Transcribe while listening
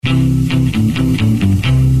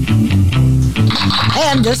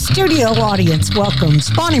and the studio audience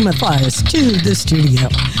welcomes Bonnie Matthias to the studio.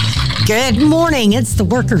 Good morning. It's the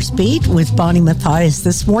Workers' Beat with Bonnie Matthias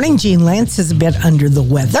this morning. Gene Lance is a bit under the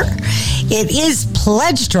weather. It is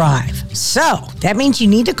Pledge Drive. So that means you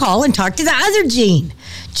need to call and talk to the other Gene.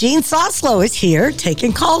 Gene Soslow is here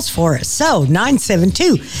taking calls for us. So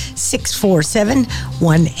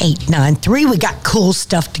 972-647-1893. We got cool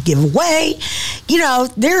stuff to give away. You know,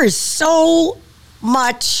 there is so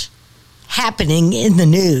much happening in the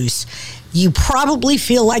news. You probably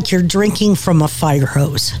feel like you're drinking from a fire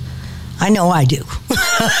hose. I know I do.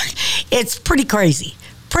 It's pretty crazy.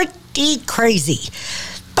 Pretty crazy.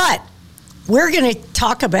 But we're going to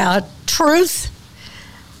talk about truth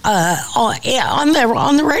on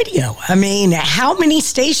the radio. I mean, how many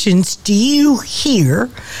stations do you hear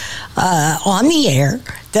on the air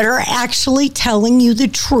that are actually telling you the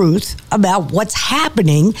truth about what's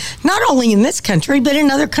happening, not only in this country, but in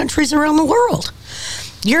other countries around the world?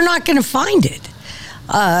 You're not going to find it.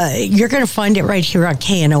 You're going to find it right here on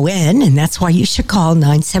KNON, and that's why you should call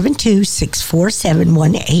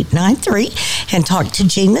 972-647-1893 and talk to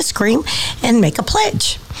Gene the Scream and make a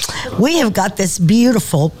pledge. We have got this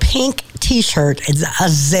beautiful pink T-shirt. It's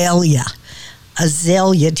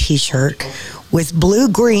Azalea T-shirt with blue,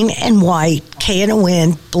 green, and white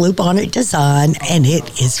KNON blue bonnet design, and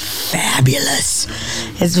it is fabulous.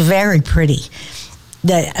 It's very pretty.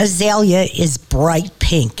 The azalea is bright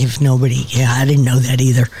pink, if nobody, I didn't know that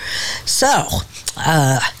either. So,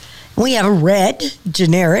 we have a red,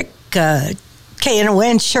 generic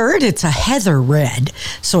KNON shirt. It's a heather red,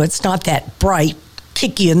 so it's not that bright,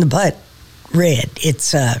 kick you in the butt red.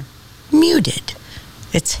 It's muted.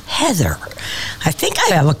 It's heather. I think I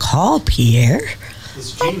have a call, Pierre.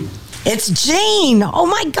 It's Gene. It's Gene. Oh,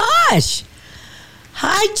 my gosh.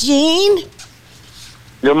 Hi, Gene.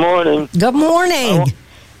 Good morning. Good morning.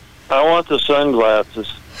 I want the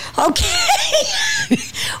sunglasses. Okay.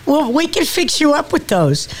 Well, we can fix you up with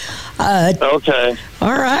those. Okay.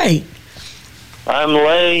 All right. I'm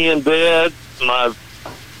laying in bed. My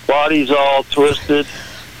body's all twisted.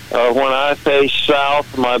 When I face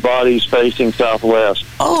south, my body's facing southwest.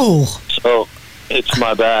 Oh. So it's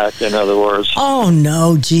my back, in other words. Oh,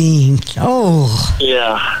 no, Gene. Oh.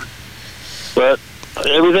 Yeah. But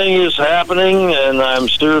everything is happening, and I'm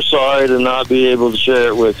still sorry to not be able to share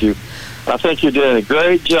it with you. I think you're doing a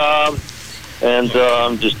great job, and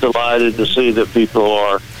I'm just delighted to see that people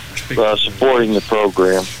are supporting the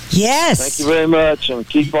program. Yes. Thank you very much, and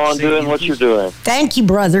keep on doing what you're doing. Thank you,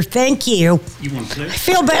 brother. Thank you. I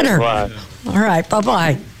feel better. Bye. All right.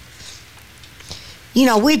 Bye-bye. You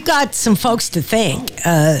know, we've got some folks to thank.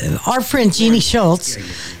 Our friend Jeannie Schultz,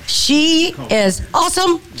 she is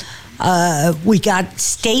awesome. We got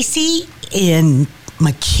Stacy in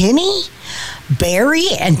McKinney, Barry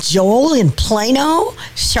and Joel in Plano,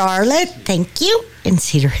 Charlotte, thank you, in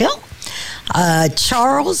Cedar Hill,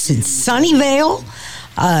 Charles in Sunnyvale,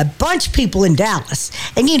 a bunch of people in Dallas.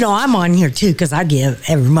 And, you know, I'm on here, too, because I give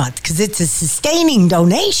every month, because it's a sustaining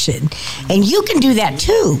donation. And you can do that,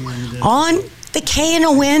 too, on the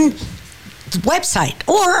KNON website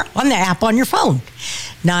or on the app on your phone.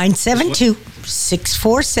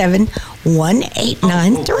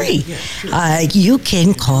 972-647-1893. You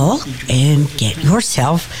can call and get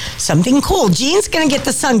yourself something cool. Gene's going to get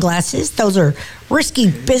the sunglasses. Those are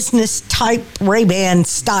risky business type Ray-Ban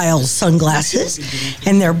style sunglasses,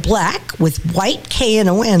 and they're black with white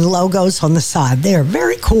KNON logos on the side. They're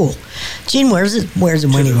very cool. Gene wears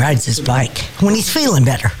them when he rides his bike, when he's feeling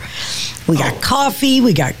better. We got coffee,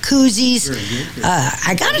 we got koozies.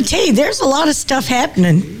 I got to tell you, there's a lot of stuff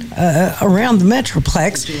happening around the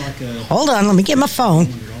Metroplex. Hold on, let me get my phone.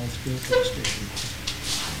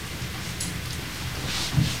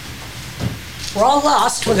 We're all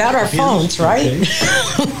lost without our phones, right?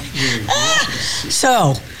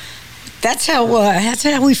 So that's how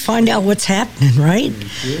we find out what's happening, right?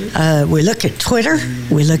 We look at Twitter,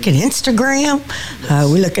 we look at Instagram,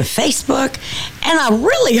 we look at Facebook, and I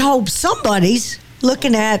really hope somebody's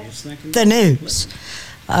looking at the news.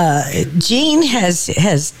 Gene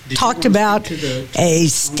has talked about a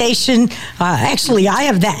station. Actually, I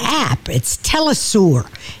have the app. It's Telesur.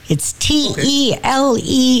 It's TELESUR,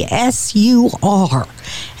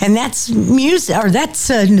 and that's music, or that's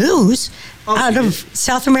news out of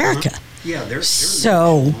South America. Yeah, they're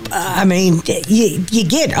so, I mean, you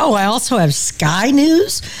get, I also have Sky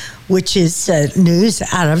News, which is news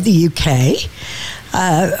out of the UK.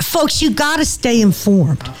 Folks, you got to stay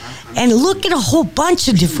informed and look at a whole bunch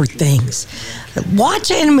of different things. Watch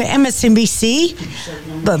MSNBC,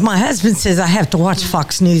 but my husband says I have to watch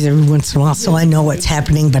Fox News every once in a while so I know what's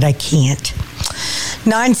happening, but I can't.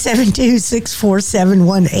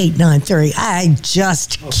 972-647-1893. I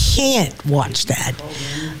just can't watch that.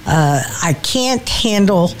 I can't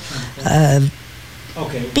handle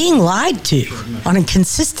being lied to on a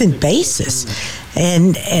consistent basis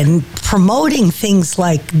and promoting things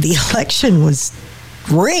like the election was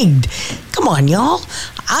rigged. Come on, y'all.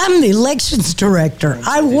 I'm the elections director.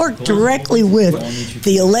 I work directly with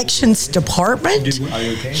the elections department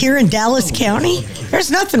here in Dallas County. There's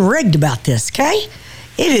nothing rigged about this, okay?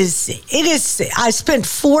 It is. I spent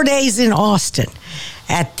 4 days in Austin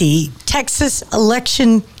at the Texas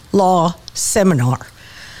Election Law Seminar.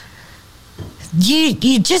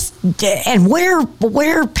 You just, and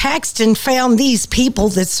where Paxton found these people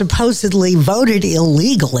that supposedly voted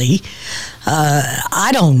illegally,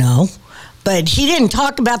 I don't know. But he didn't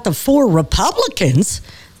talk about the 4 Republicans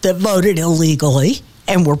that voted illegally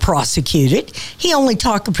and were prosecuted. He only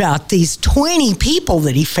talked about these 20 people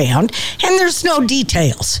that he found, and there's no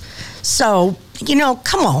details. So,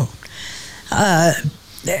 come on.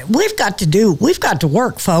 We've got to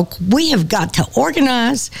work, folk. We have got to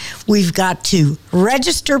organize. We've got to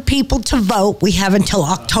register people to vote. We have until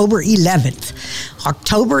October 11th.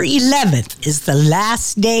 October 11th is the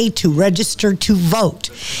last day to register to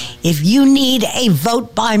vote. If you need a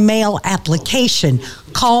vote-by-mail application,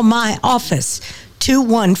 call my office,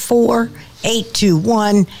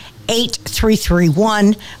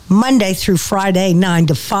 214-821-8331, Monday through Friday, 9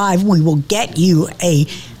 to 5. We will get you a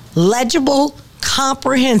legible,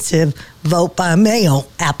 comprehensive vote-by-mail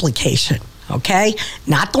application, okay?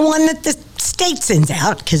 Not the one that the state sends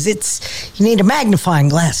out, because you need a magnifying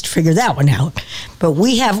glass to figure that one out. But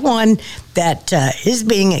we have one that is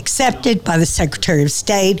being accepted by the Secretary of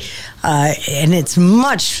State, and it's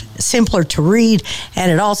much simpler to read,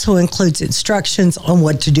 and it also includes instructions on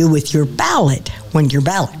what to do with your ballot when your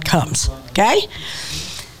ballot comes, okay?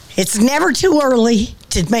 It's never too early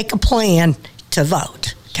to make a plan to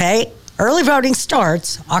vote, okay? Early voting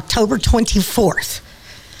starts October 24th.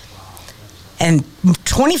 And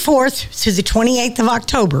 24th through the 28th of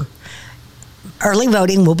October, early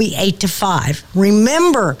voting will be 8 to 5.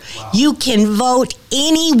 Remember, you can vote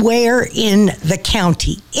anywhere in the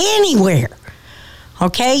county. Anywhere.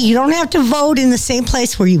 Okay? You don't have to vote in the same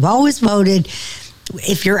place where you've always voted.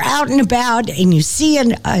 If you're out and about and you see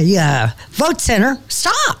a vote center,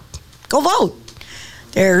 stop. Go vote.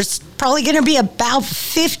 There's probably going to be about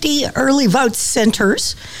 50 early vote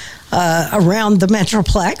centers around the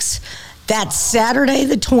Metroplex. That's Saturday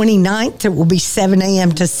the 29th. It will be 7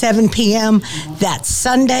 a.m. to 7 p.m. That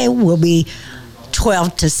Sunday will be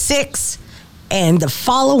 12 to 6. And the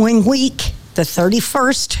following week, the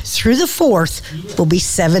 31st through the 4th, will be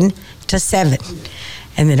 7 to 7.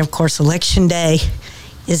 And then, of course, Election Day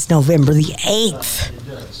is November the 8th.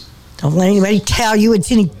 Don't let anybody tell you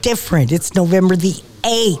it's any different. It's November the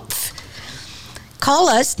 8th. Call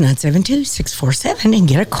us, 972-647, and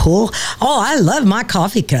get a cool... Oh, I love my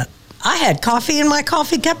coffee cup. I had coffee in my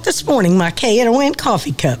coffee cup this morning, my KNON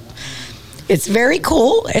coffee cup. It's very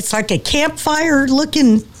cool. It's like a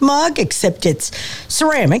campfire-looking mug, except it's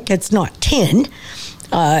ceramic. It's not tin.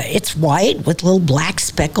 It's white with little black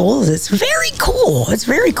speckles. It's very cool. It's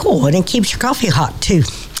very cool, and it keeps your coffee hot, too.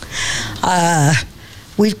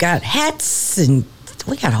 We've got hats, and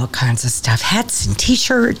we got all kinds of stuff, hats and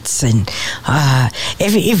T-shirts. And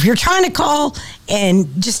if you're trying to call, and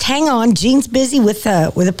just hang on, Gene's busy with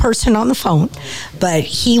a person on the phone, but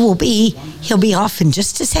he'll be off in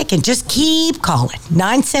just a second. Just keep calling,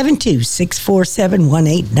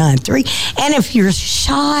 972-647-1893. And if you're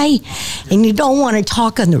shy and you don't want to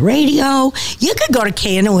talk on the radio, you could go to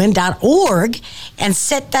KNON.org and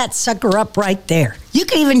set that sucker up right there. You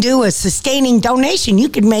could even do a sustaining donation. You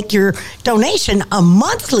could make your donation a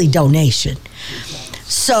monthly donation.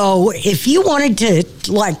 So if you wanted to,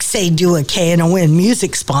 like, say, do a KNON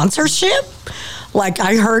music sponsorship, like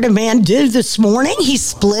I heard a man do this morning, he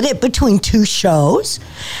split it between 2 shows,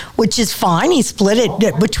 which is fine. He split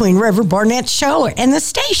it between Reverend Barnett's show and the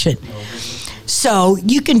station. So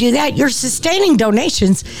you can do that. Your sustaining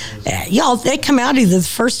donations, y'all, they come out either the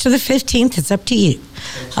 1st or the 15th. It's up to you.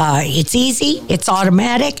 It's easy. It's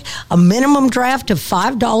automatic. A minimum draft of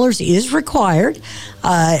 $5 is required,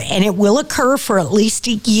 and it will occur for at least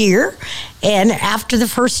a year. And after the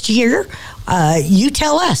first year, you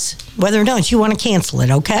tell us whether or not you want to cancel it,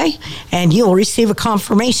 okay? And you'll receive a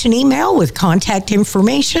confirmation email with contact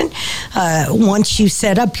information once you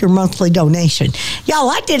set up your monthly donation. Y'all,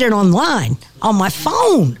 I did it online on my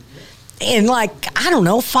phone in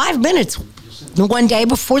 5 minutes one day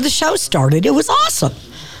before the show started. It was awesome.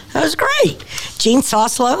 That was great. Gene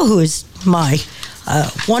Soslow, who is my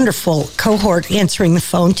wonderful cohort answering the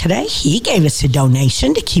phone today. He gave us a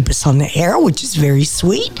donation to keep us on the air, which is very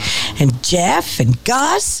sweet. And Jeff and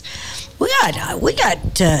Gus. We got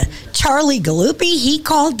Charlie Gallupi. He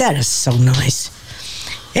called. That is so nice.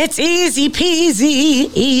 It's easy peasy,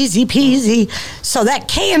 easy peasy. So that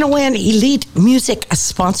KNON Elite Music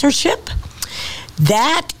sponsorship,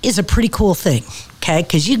 that is a pretty cool thing, okay?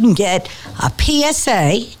 Because you can get a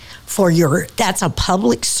PSA that's a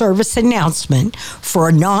public service announcement for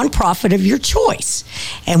a nonprofit of your choice.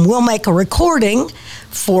 And we'll make a recording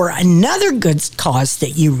for another good cause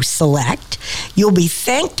that you select. You'll be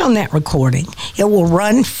thanked on that recording. It will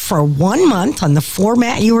run for 1 month on the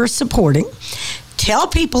format you are supporting. Tell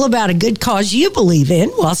people about a good cause you believe in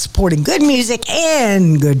while supporting good music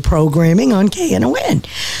and good programming on KNON.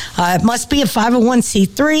 It must be a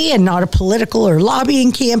 501c3 and not a political or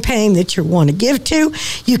lobbying campaign that you want to give to.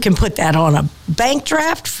 You can put that on a bank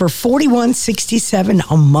draft for $41.67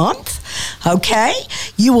 a month. Okay?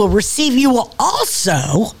 You will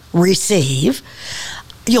also receive.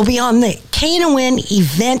 You'll be on the KNON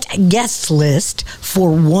event guest list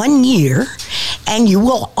for 1 year, and you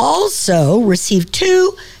will also receive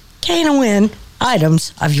 2 KNON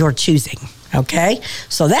items of your choosing. Okay?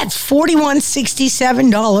 So that's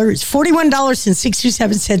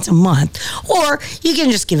 $41.67 a month, or you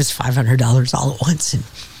can just give us $500 all at once, and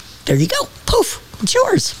there you go. Poof. It's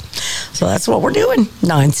yours. So that's what we're doing.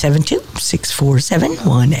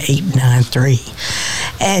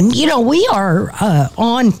 972-647-1893. And, we are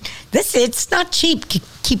on this. It's not cheap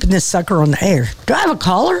keeping this sucker on the air. Do I have a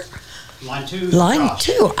caller? Line 2. Line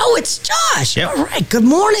 2. Oh, it's Josh. Yep. All right. Good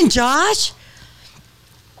morning, Josh.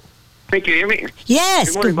 Can you hear me?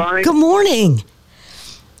 Yes. Good morning, Bonnie. Good morning.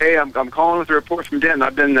 Hey, I'm calling with a report from Denton.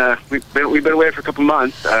 I've been we've been away for a couple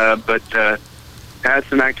months, but had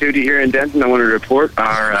some activity here in Denton. I wanted to report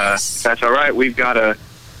our. If that's all right. We've got a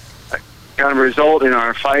kind of a result in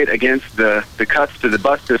our fight against the cuts to the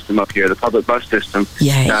bus system up here, the public bus system.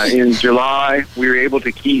 Yay. In July, we were able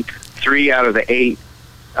to keep 3 out of the 8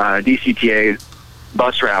 DCTA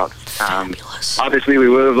bus routes. Fabulous. Obviously, we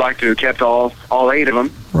would have liked to have kept all 8 of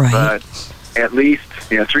them, Right. but at least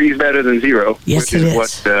 3 is better than 0. Yes, which it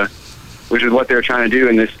is is. Which is what they're trying to do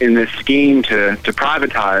in this scheme to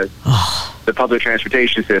privatize the public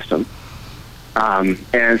transportation system.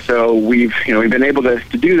 And so we've been able to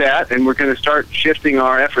do that, and we're going to start shifting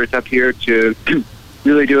our efforts up here to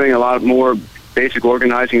really doing a lot more basic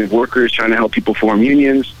organizing of workers, trying to help people form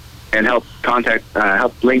unions and help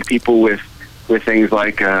link people with things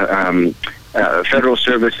like federal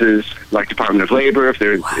services like Department of Labor if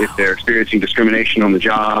they're experiencing discrimination on the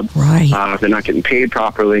job, Right. If they're not getting paid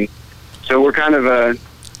properly. So we're kind of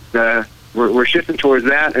we're shifting towards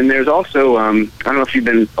that, and there's also I don't know if you've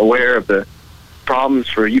been aware of the problems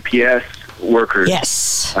for UPS workers.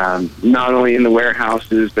 Yes. Not only in the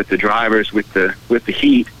warehouses, but the drivers with the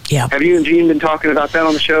heat. Yeah. Have you and Gene been talking about that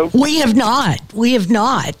on the show? We have not.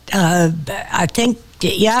 I think,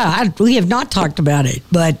 we have not talked about it,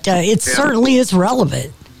 but it certainly is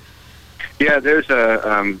relevant. Yeah, there's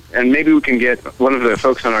and maybe we can get one of the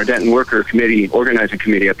folks on our Denton Worker Committee, organizing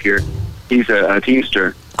committee up here. He's a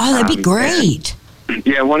Teamster. Oh, that'd be great.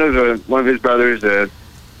 Yeah, one of his brothers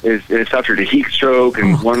is suffered a heat stroke,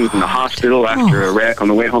 and one was in the hospital after a wreck on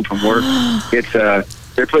the way home from work. It's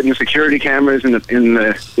they're putting security cameras in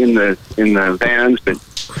the vans, but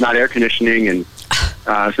not air conditioning, and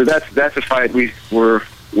so that's a fight we're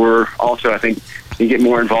also, I think, can get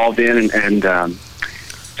more involved in, and so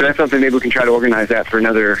that's something maybe we can try to organize that for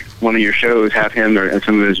another one of your shows. Have him and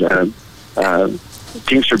some of his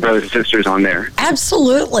Teamster brothers and sisters on there.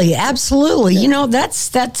 Absolutely. That's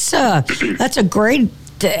a great.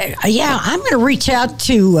 I'm going to reach out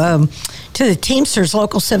to the Teamsters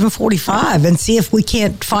Local 745 and see if we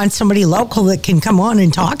can't find somebody local that can come on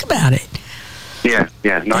and talk about it. Yeah.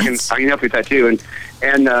 No, I can help you with that too.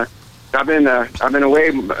 And I've been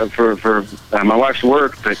away for my wife's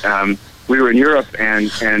work, but we were in Europe and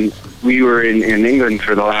we were in England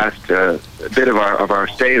for the last bit of our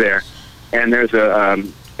stay there. And there's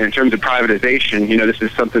in terms of privatization, this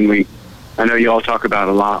is something I know you all talk about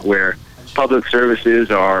a lot, where public services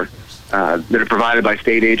that are provided by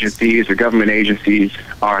state agencies or government agencies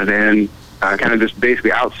are then kind of just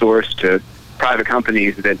basically outsourced to private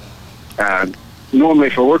companies that normally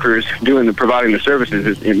for workers providing the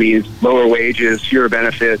services, it means lower wages, fewer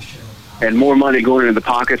benefits, and more money going into the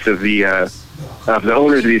pockets of the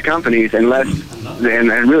owners of these companies, and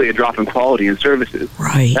really a drop in quality in services.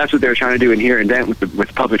 Right. That's what they're trying to do here in Denton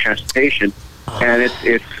with public transportation, and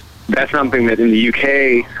it's that's something that in the UK,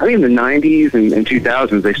 I think in the 90s and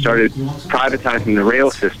 2000s, they started privatizing the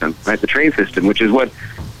rail system, right, the train system, which is what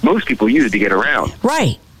most people use to get around.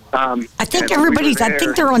 Right. I think I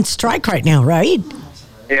think they're on strike right now, right?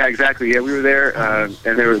 Yeah, exactly. Yeah, we were there, and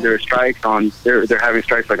there were strikes on. They're having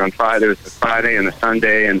strikes like on Friday. There was a Friday and a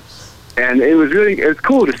Sunday, and it was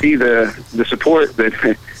cool to see the support, that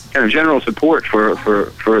kind of general support for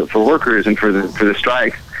workers and for the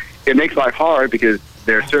strikes. It makes life hard because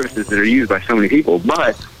there are services that are used by so many people,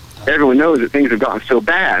 but everyone knows that things have gotten so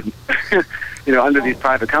bad, under these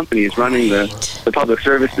private companies running the public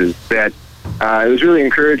services, that it was really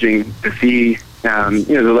encouraging to see,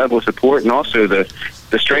 the level of support and also the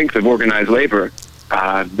strength of organized labor,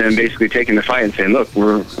 then basically taking the fight and saying, look,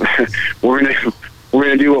 we're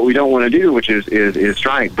gonna do what we don't want to do, which is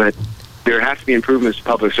strike, but there has to be improvements to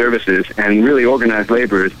public services, and really organized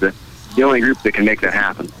labor is the only group that can make that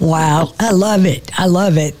happen. Wow, I love it.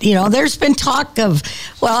 There's been talk of,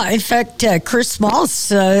 in fact, Chris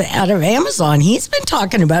Smalls out of Amazon, he's been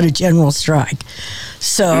talking about a general strike.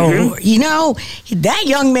 So, that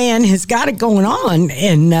young man has got it going on.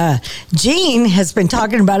 And Gene has been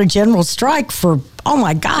talking about a general strike for, oh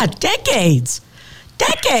my God, decades.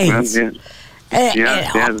 Decades. Well,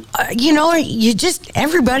 yeah.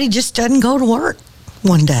 Everybody just doesn't go to work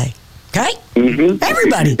one day. Okay? Mm-hmm.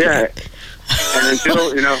 Everybody. Yeah. And until,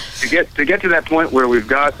 to get to that point where we've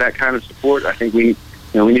got that kind of support, I think we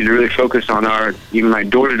need to really focus on our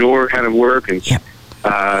door-to-door kind of work, and yep.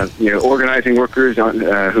 Organizing workers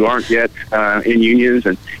who aren't yet in unions,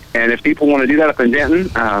 and if people want to do that up in Denton,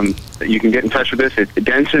 you can get in touch with us at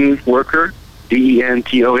Denton Worker,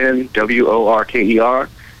 DentonWorker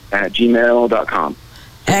 @gmail.com.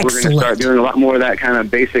 Excellent. We're going to start doing a lot more of that kind of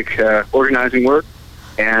basic organizing work,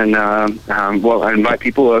 and I invite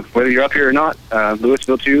people, whether you're up here or not,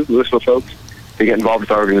 Louisville folks, to get involved with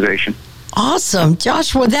our organization. Awesome.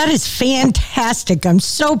 Joshua, that is fantastic. I'm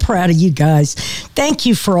so proud of you guys. Thank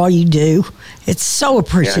you for all you do. It's so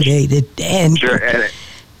appreciated. Yeah. And sure.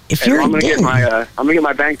 I'm gonna get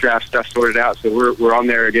my bank draft stuff sorted out, so we're on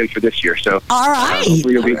there again for this year. So all right.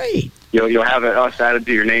 You'll have us added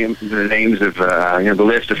to the names of the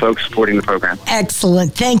list of folks supporting the program.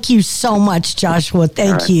 Excellent. Thank you so much, Joshua.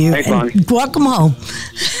 Thank you. Thanks, Bonnie. Welcome home.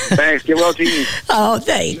 Thanks. Get well, team. Oh,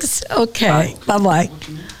 thanks. Okay. Bye-bye.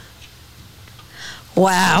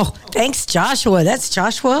 Wow. Thanks, Joshua. That's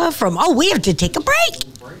Joshua from... Oh, we have to take a break.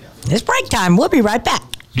 It's break time. We'll be right back.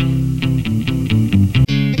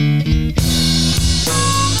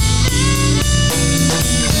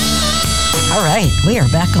 All right. We are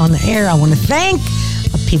back on the air. I want to thank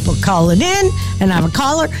people calling in. And I have a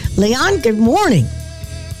caller. Leon, good morning.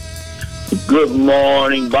 Good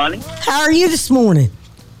morning, Bonnie. How are you this morning?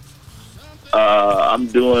 I'm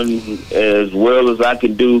doing as well as I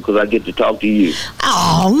can do because I get to talk to you.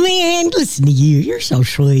 Oh, man, listen to you. You're so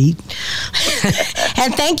sweet.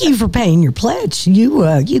 And thank you for paying your pledge.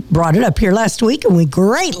 You brought it up here last week, and we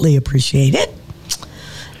greatly appreciate it.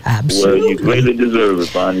 Absolutely. Well, you greatly deserve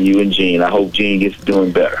it, Bonnie, you and Gene. I hope Gene gets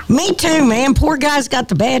doing better. Me too, man. Poor guy's got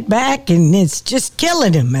the bad back, and it's just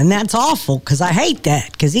killing him, and that's awful because I hate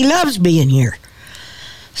that because he loves being here.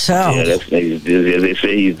 So yeah, they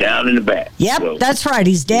say he's down in the back. Yep, so that's right.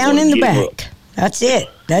 He's down in the back. That's it.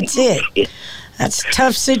 That's a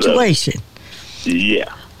tough situation.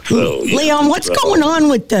 Yeah. So, Leon, what's going on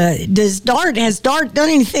with has Dart done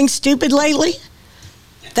anything stupid lately?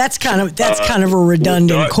 That's kind of a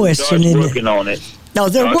redundant question, isn't it? Working on it. No,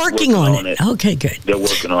 they're working on it. Okay, good. They're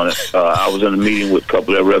working on it. I was in a meeting with a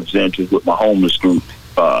couple of representatives with my homeless group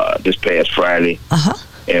this past Friday. Uh-huh.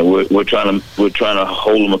 And we're trying to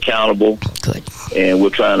hold them accountable. Good. And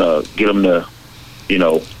we're trying to get them to,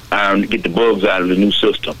 get the bugs out of the new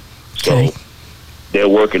system. So they're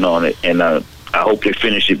working on it, and I hope they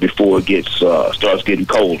finish it before it starts getting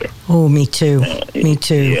colder. Oh, me too. Me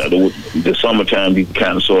too. Yeah, the summertime you can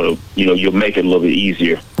kind of sort of, you'll make it a little bit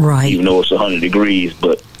easier. Right. Even though it's 100 degrees,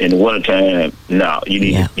 but in the wintertime,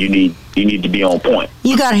 you need to be on point.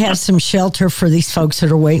 You got to have some shelter for these folks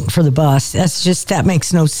that are waiting for the bus. That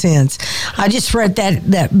makes no sense. I just read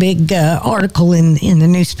that big article in the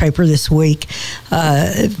newspaper this week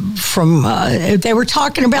from they were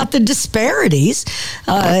talking about the disparities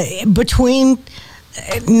between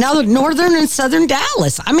northern and southern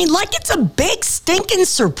Dallas. I mean, like it's a big stinking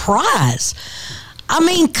surprise. I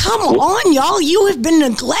mean, come on, y'all. You have been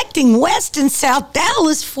neglecting West and South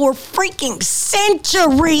Dallas for freaking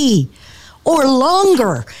century or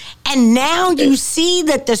longer. And now you see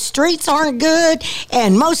that the streets aren't good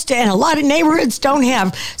and a lot of neighborhoods don't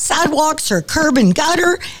have sidewalks or curb and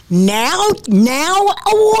gutter. Now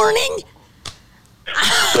a warning?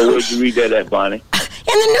 So where'd you read that at, Bonnie? In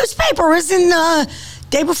the newspaper. It was in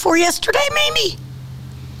day before yesterday, maybe.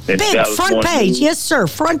 In Big Dallas front Morning page. News? Yes, sir.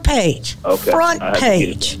 Front page. Okay. Front I have to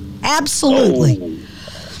page. get Absolutely. Oh.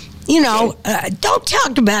 You know, don't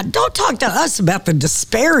talk to us about the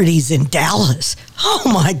disparities in Dallas. Oh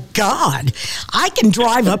my God. I can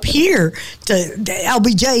drive up here to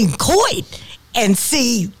LBJ and Coit and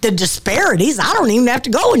see the disparities. I don't even have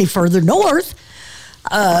to go any further north.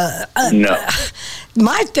 No.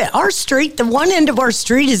 Our street, the one end of our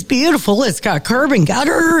street is beautiful. It's got curb and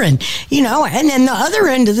gutter, and then the other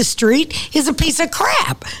end of the street is a piece of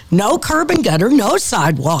crap. No curb and gutter, no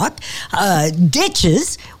sidewalk,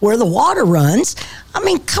 ditches where the water runs. I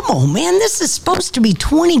mean, come on, man. This is supposed to be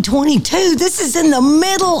 2022. This is in the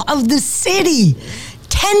middle of the city,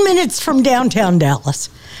 10 minutes from downtown Dallas.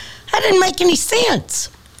 That didn't make any sense.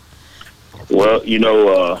 Well,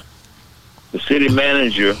 the city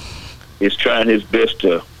manager is trying his best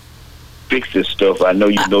to fix this stuff. I know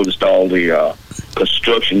you noticed all the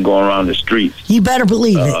construction going around the streets. You better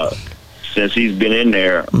believe it. Since he's been in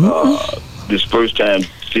there, this first time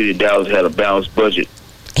City of Dallas had a balanced budget.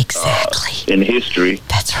 Exactly. In history.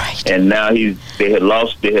 That's right. And now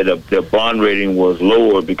their bond rating was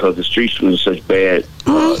lower because the streets were in such bad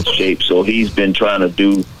shape. So he's been trying to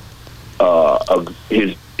do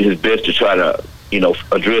his best to try to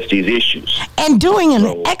address these issues. And doing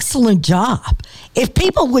an excellent job. If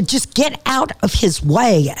people would just get out of his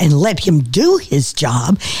way and let him do his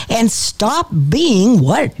job and stop doing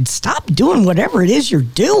whatever it is you're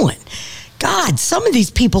doing. God, some of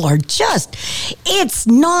these people are it's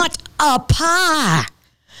not a pie.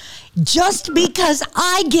 Just because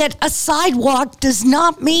I get a sidewalk does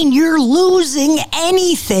not mean you're losing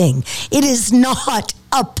anything. It is not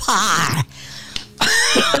a pie.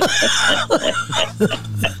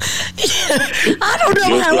 I don't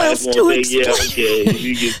know how else to explain. Okay. If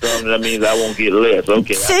you get something, that means I won't get less.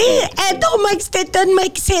 Okay. See, that doesn't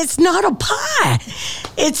make sense. It's not a pie.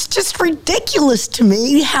 It's just ridiculous to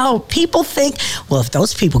me how people think, well, if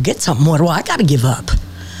those people get something, what do I got to give up?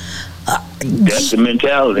 That's the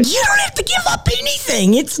mentality. You don't have to give up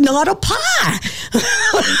anything. It's not a pie.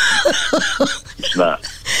 It's not.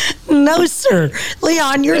 No, sir.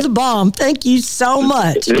 Leon, you're the bomb. Thank you so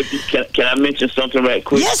much. Can I mention something right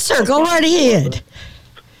quick? Yes, sir. Go right ahead.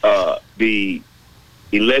 The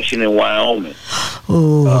election in Wyoming.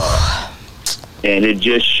 And it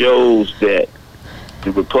just shows that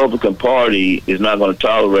the Republican Party is not going to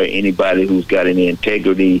tolerate anybody who's got any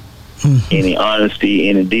integrity, any honesty,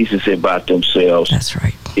 any decency about themselves. That's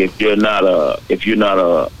right. If you're not a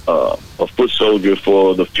foot soldier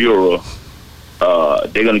for the Fuhrer,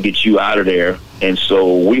 they're going to get you out of there. And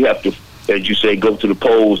so we have to, as you say, go to the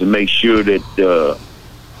polls and make sure that the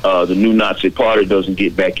new Nazi party doesn't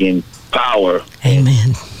get back in power.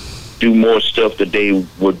 Amen. Do more stuff that they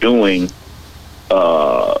were doing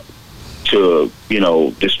to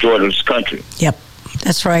destroy this country. Yep.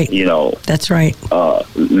 That's right. That's right.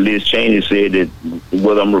 Liz Cheney said that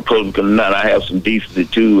whether I'm Republican or not, I have some decency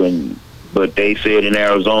too. But they said in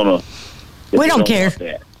Arizona, we don't care.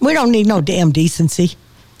 We don't need no damn decency.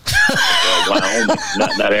 Wyoming,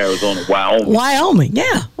 not Arizona. Wyoming,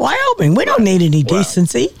 yeah, Wyoming. We don't need any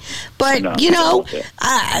decency. But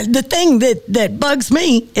the thing that bugs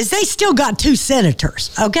me is they still got 2 senators.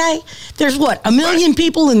 Okay, there's 1 million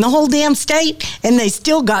people in the whole damn state, and they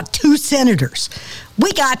still got 2 senators.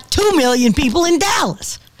 We got 2 million people in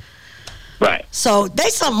Dallas. Right. So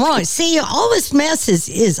there's something wrong. See, all this mess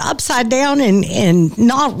is upside down and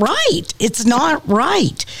not right. It's not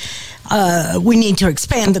right. We need to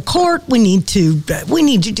expand the court. We need to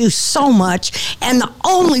do so much. And the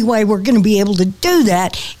only way we're going to be able to do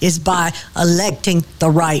that is by electing the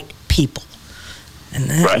right people. And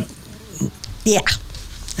then, right. Yeah.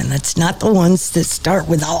 And that's not the ones that start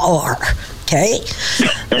with R. Okay?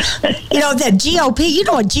 The GOP, you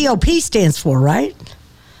know what GOP stands for, right?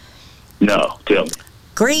 No, tell me.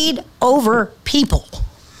 Greed over people.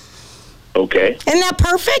 Okay. Isn't that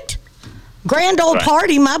perfect? Grand old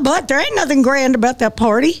party, my butt. There ain't nothing grand about that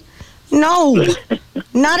party. No,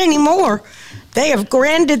 not anymore. They have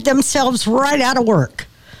granded themselves right out of work.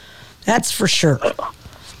 That's for sure.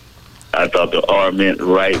 I thought the R meant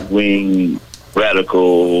right-wing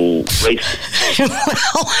radical racist.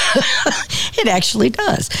 Well, it actually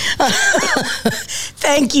does.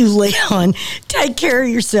 Thank you, Leon. Take care of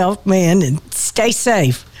yourself, man, and stay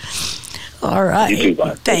safe. All right. You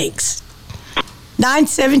too, thanks.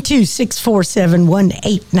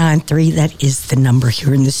 972-647-1893. That is the number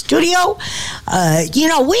here in the studio.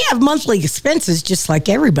 We have monthly expenses just like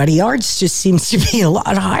everybody. Ours just seems to be a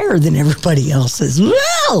lot higher than everybody else's.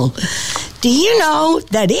 Well, Do you know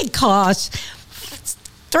that it costs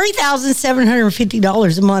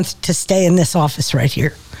 $3,750 a month to stay in this office right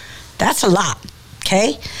here? That's a lot,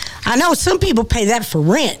 okay? I know some people pay that for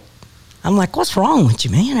rent. I'm like, what's wrong with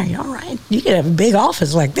you, man? Are you all right? You could have a big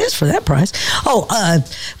office like this for that price.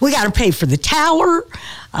 We got to pay for the tower.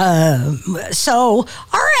 So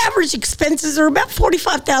our average expenses are about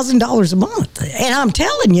 $45,000 a month. And I'm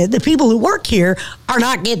telling you, the people who work here are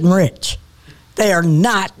not getting rich. They are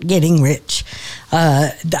not getting rich.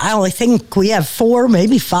 I only think we have 4,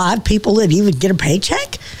 maybe 5 people that even get a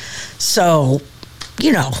paycheck. So,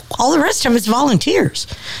 all the rest of it's volunteers.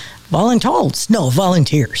 Volunteers.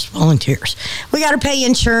 We got to pay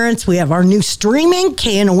insurance. We have our new streaming,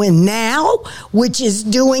 KNON Now, which is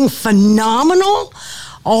doing phenomenal.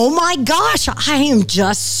 Oh my gosh, I am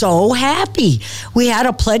just so happy. We had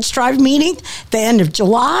a pledge drive meeting the end of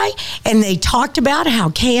July, and they talked about how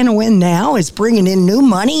KNON Now is bringing in new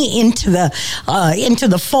money into the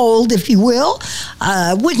fold, if you will,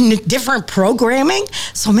 with different programming.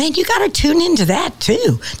 So, man, you got to tune into that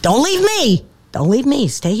too. Don't leave me.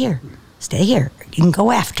 Stay here. You can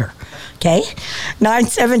go after. Okay?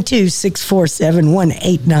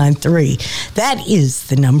 972-647-1893. That is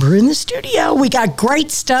the number in the studio. We got great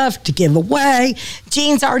stuff to give away.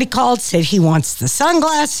 Gene's already called, said he wants the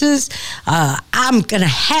sunglasses. I'm going to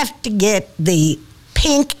have to get the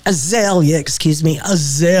pink azalea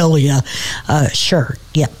shirt.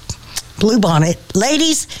 Yep. Blue bonnet.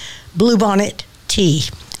 Ladies, blue bonnet tee.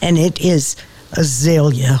 And it is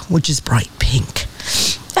azalea, which is bright pink.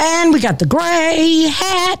 And we got the gray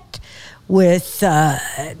hat with,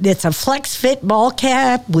 it's a flex fit ball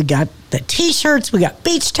cap. We got the t-shirts. We got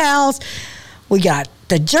beach towels. We got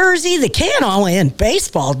the jersey. The KNON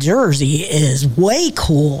baseball jersey is way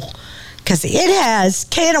cool because it has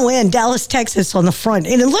KNON Dallas, Texas on the front.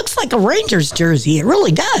 And it looks like a Rangers jersey. It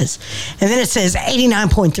really does. And then it says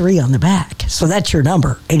 89.3 on the back. So that's your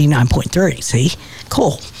number, 89.3. See?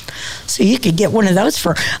 Cool. So you could get one of those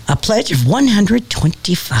for a pledge of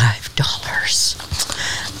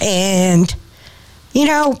 $125. And,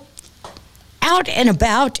 out and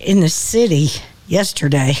about in the city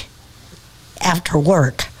yesterday after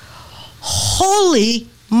work, holy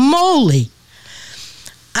moly.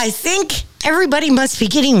 I think everybody must be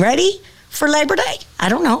getting ready for Labor Day. I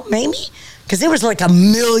don't know, maybe. Because there was like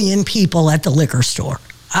 1 million people at the liquor store.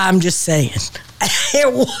 I'm just saying.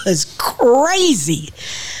 It was crazy.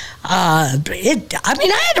 I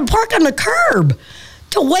had to park on the curb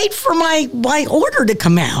to wait for my order to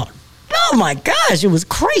come out. Oh my gosh, it was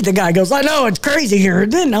crazy. The guy goes, I know it's crazy here.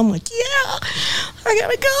 And then I'm like, yeah, I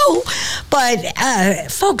gotta go. But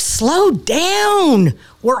folks, slow down.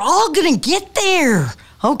 We're all gonna get there,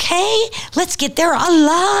 okay? Let's get there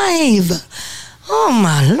alive. Oh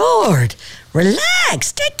my Lord,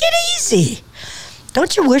 relax, take it easy.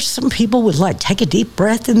 Don't you wish some people would take a deep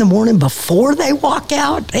breath in the morning before they walk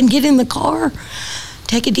out and get in the car?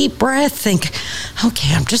 Take a deep breath, think,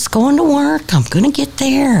 okay, I'm just going to work. I'm going to get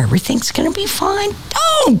there. Everything's going to be fine.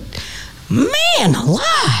 Don't, man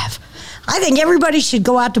alive. I think everybody should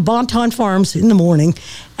go out to Bonton Farms in the morning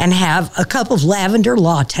and have a cup of lavender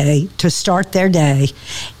latte to start their day.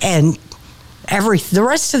 And the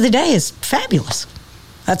rest of the day is fabulous.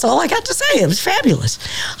 That's all I got to say. It was fabulous.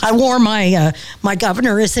 I wore my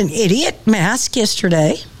governor is an idiot mask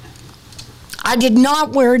yesterday. I did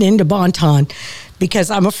not wear it into Bonton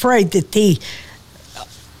because I'm afraid that the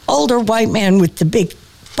older white man with the big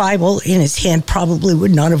Bible in his hand probably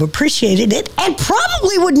would not have appreciated it and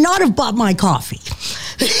probably would not have bought my coffee.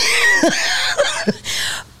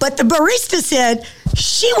 But the barista said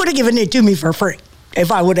she would have given it to me for free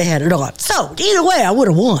if I would have had it on. So either way, I would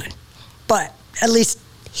have won. But at least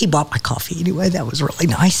he bought my coffee anyway. That was really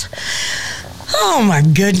nice. Oh, my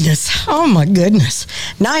goodness.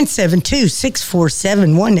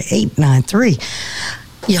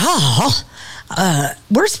 972-647-1893. Y'all,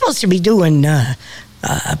 we're supposed to be doing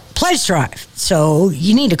pledge drive. So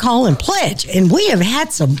you need to call and pledge. And we have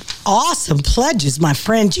had some awesome pledges. My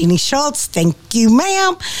friend Jeannie Schultz, thank you,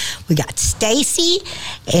 ma'am. We got Stacy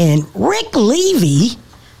and Rick Levy.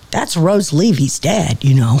 That's Rose Levy's dad,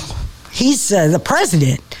 He's the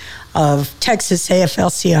president of Texas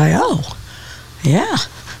AFL-CIO. Yeah.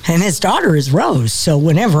 And his daughter is Rose. So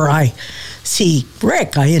whenever I see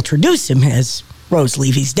Rick, I introduce him as Rose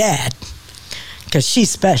Levy's dad. Because she's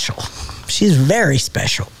special. She's very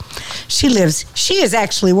special. She is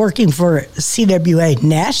actually working for CWA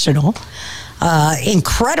National.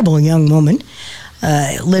 Incredible young woman.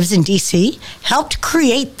 Lives in D.C. Helped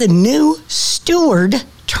create the new steward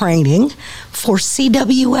training for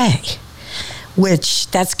CWA, which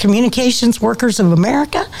that's Communications Workers of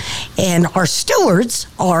America. And our stewards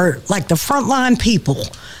are like the frontline people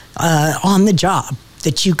on the job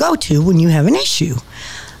that you go to when you have an issue.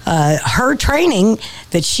 Her training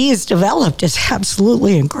that she has developed is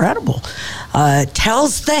absolutely incredible.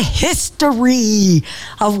 Tells the history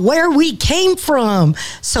of where we came from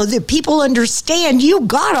so that people understand you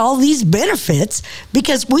got all these benefits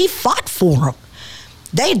because we fought for them.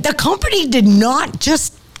 The company did not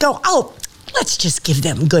just go, oh, let's just give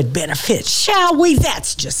them good benefits, shall we?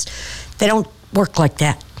 They don't work like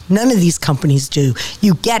that. None of these companies do.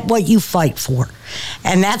 You get what you fight for.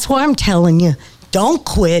 And that's why I'm telling you, don't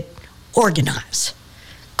quit, organize.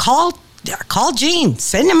 Call Gene,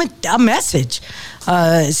 send him a message.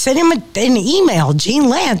 Send him an email,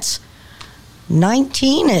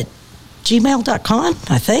 GeneLance19@gmail.com,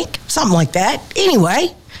 I think. Something like that.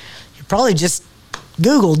 Anyway, you probably just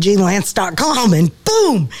Google GeneLance.com and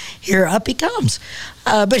boom, here up he comes.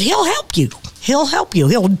 But he'll help you. He'll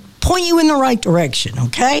point you in the right direction,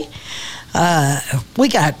 okay? We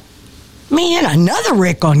got, another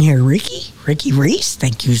Rick on here, Ricky Reese,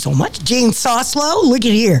 thank you so much. Gene Soslow, look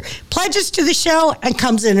at here. Pledges to the show and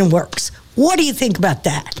comes in and works. What do you think about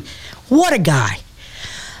that? What a guy.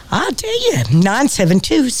 I'll tell you,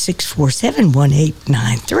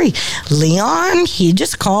 972-647-1893. Leon, he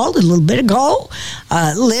just called a little bit ago.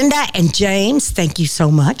 Linda and James, thank you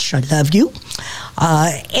so much. I love you.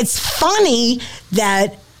 It's funny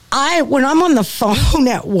that when I'm on the phone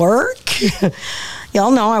at work,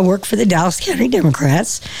 y'all know I work for the Dallas County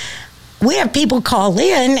Democrats. We have people call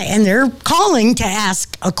in, and they're calling to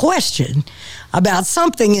ask a question about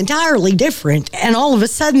something entirely different. And all of a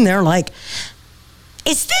sudden, they're like,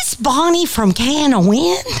 is this Bonnie from Can of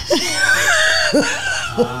Wind?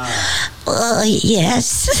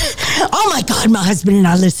 Yes. Oh, my God, my husband and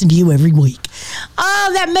I listen to you every week.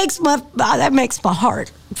 Oh, that makes my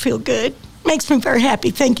heart feel good. Makes me very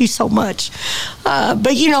happy. Thank you so much. But,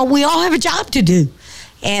 we all have a job to do.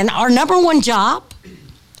 And our number one job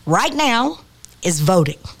right now is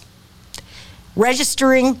voting,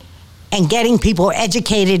 registering, and getting people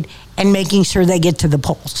educated and making sure they get to the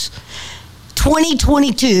polls.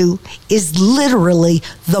 2022 is literally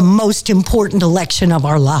the most important election of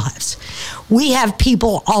our lives. We have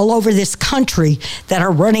people all over this country that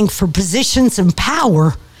are running for positions of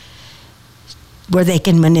power where they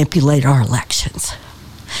can manipulate our elections.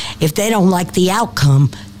 If they don't like the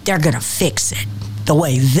outcome, they're going to fix it the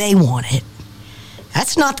way they want it.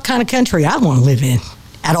 That's not the kind of country I want to live in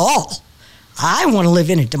at all. I want to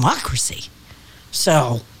live in a democracy.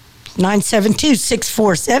 So,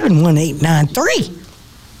 972-647-1893.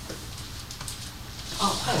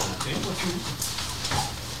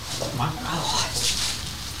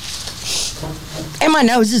 And my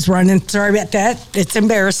nose is running. Sorry about that. It's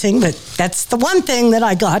embarrassing, but that's the one thing that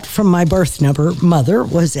I got from my birth mother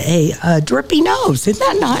was a drippy nose. Isn't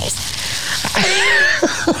that nice?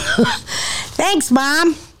 Thanks,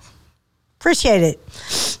 Mom. Appreciate it.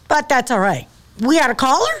 But that's all right. We got a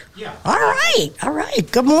caller? Yeah. All right.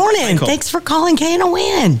 Good morning. Michael. Thanks for calling Can of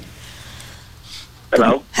Wind.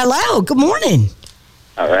 Hello. Good morning.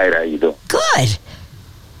 All right, how you doing? Good.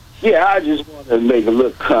 Yeah, I just wanted to make a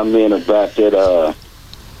little comment about that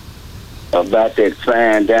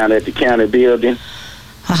sign down at the county building.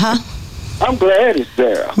 Uh-huh. I'm glad it's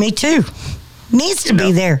there. Me too. Needs to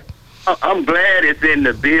be there. I'm glad it's in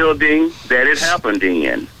the building that it happened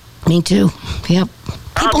in. Me too. Yep.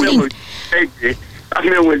 I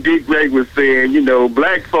remember when Dick Gregg was saying,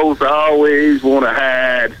 black folks always want to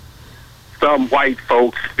hide some white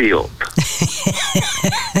folks' filth.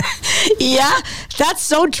 Yeah, that's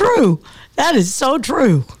so true. That is so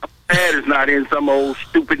true. That is not in some old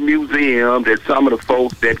stupid museum that some of the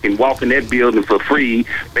folks that can walk in that building for free,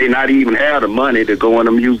 they not even have the money to go in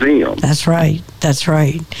a museum. That's right.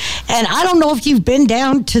 And I don't know if you've been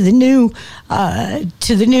down to the new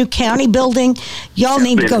county building. Y'all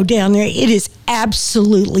need to go down there. It is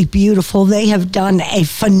absolutely beautiful. They have done a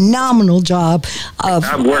phenomenal job of.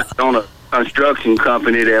 I worked on a construction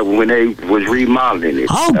company that when they was remodeling it.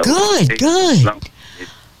 Oh, good.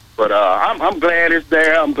 But I'm glad it's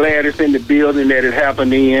there. I'm glad it's in the building that it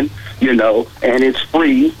happened in, and it's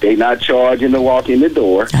free. They not charging to walk in the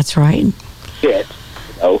door. That's right. Yet,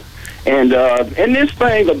 And this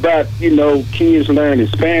thing about, kids learning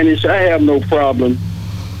Spanish, I have no problem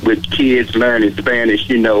with kids learning Spanish,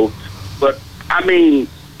 But, can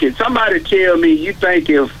somebody tell me, you think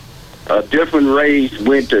if a different race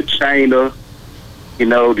went to China,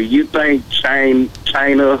 do you think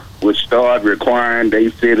China would start requiring their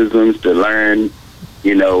citizens to learn,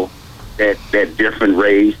 that different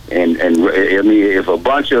race, and I mean, if a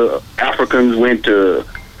bunch of Africans went to,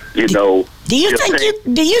 you know, do you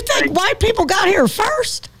think white people got here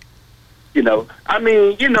first? You know, I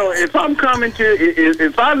mean, you know, if I'm coming to,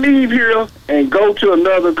 if I leave here and go to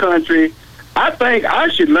another country, I think I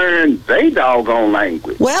should learn their doggone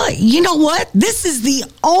language. Well, you know what? This is the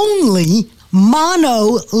only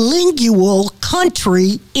monolingual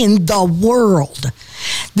country in the world.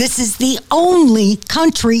 This is the only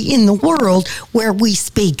country in the world where we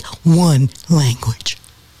speak one language.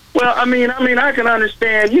 Well, I mean, I can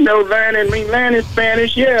understand, you know, learning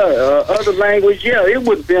Spanish, other language, it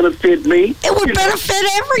would benefit me. It would benefit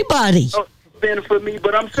everybody. Benefit me,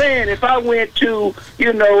 but I'm saying if I went to,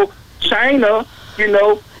 you know, China, you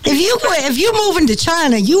know. If you move into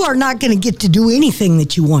China, you are not going to get to do anything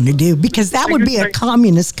that you want to do because that would be a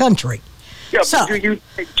communist country. Yeah, so, but you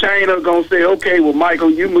think China going to say, okay, well,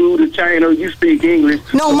 Michael, you move to China, you speak English.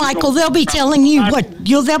 No, Michael, they'll be telling you what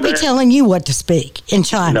to speak in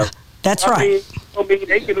China. You know, that's right. I mean,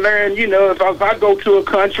 they can learn, you know, if I go to a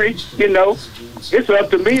country, you know, it's up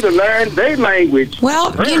to me to learn their language.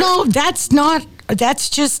 Well, you know, that's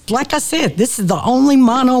just, like I said, this is the only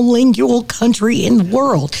monolingual country in the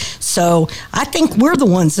world. So I think we're the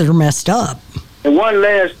ones that are messed up. And one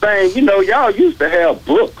last thing, you know, y'all used to have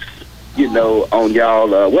books, you know, on y'all.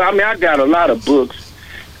 Well, I mean, I got a lot of books.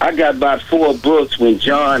 I got about 4 books when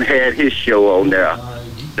John had his show on there,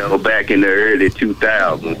 you know, back in the early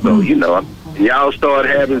 2000s. So, you know, y'all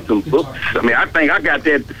started having some books. I mean, I think y'all got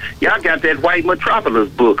that White Metropolis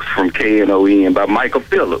book from KNON by Michael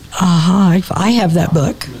Phillips. I have that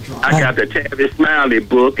book. I got the Tavis Smiley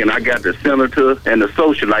book, and I got the Senator and the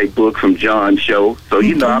Socialite book from John's show. So,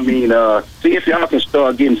 you know, I mean, see if y'all can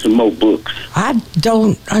start getting some more books. I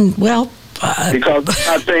don't, because I'm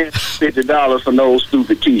not paying $50 for no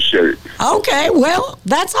stupid T-shirt. Okay, well,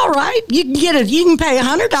 that's all right. You can pay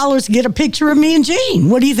 $100 to get a picture of me and Gene.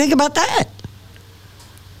 What do you think about that?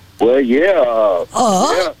 Well, yeah.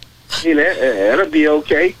 Yeah, that'll be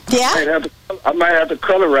okay. Yeah? I might have to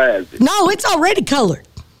colorize it. No, it's already colored.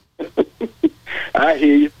 I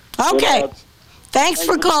hear you. Okay. Well, thanks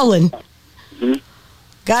for calling. Mm-hmm.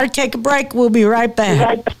 Got to take a break. We'll be right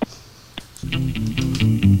back.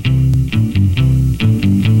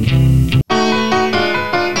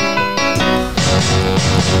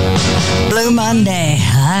 Blue Monday.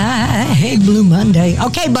 Hey, Blue Monday.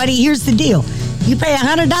 Okay, buddy, here's the deal. You pay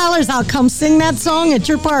 $100, I'll come sing that song at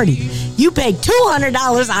your party. You pay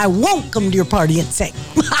 $200, I won't come to your party and sing.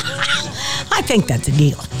 I think that's a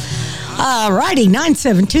deal. All righty,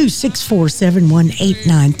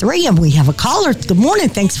 972-647-1893. And we have a caller. Good morning.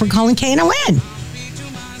 Thanks for calling KNON.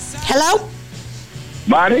 Hello?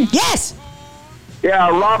 Bonnie? Yes. Yeah,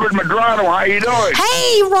 Robert Madrano. How you doing?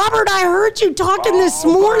 Hey, Robert, I heard you talking this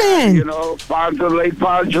morning. You know, Poncho, Lake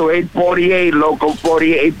Poncho, 848, Local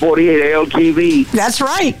 4848 LTV. That's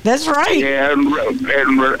right. Yeah,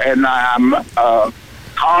 and I'm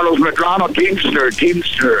Carlos Madrano,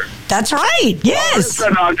 Teamster. That's right, yes.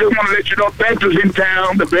 Listen, I just want to let you know, Bento's in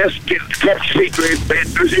town, the best kept secret.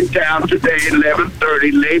 Bento's in town today at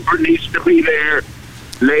 11:30. Labor needs to be there.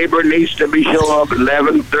 Labor needs to be show up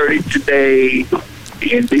 11:30 today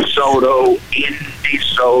in DeSoto,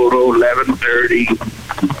 11:30,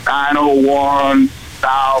 901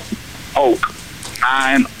 South Polk,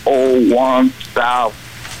 901 South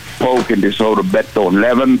Polk in DeSoto, Beto,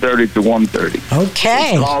 11:30 to 1:30.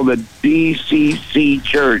 Okay. It's called the DCC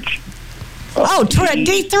Church.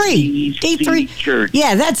 D3. D3 Church.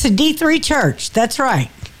 Yeah, that's a D3 church. That's right.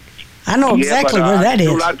 I know exactly where that is.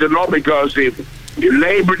 I'd like to know because if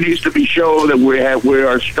labor needs to be shown that we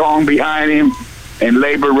are strong behind him, and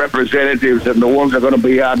labor representatives and the ones that are going to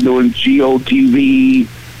be out doing GOTV,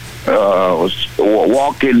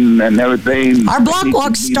 walking and everything. Our block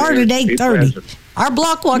walk started at 8:30. Our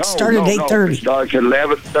block walk started at 8:30. It starts at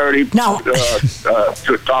 11:30. No.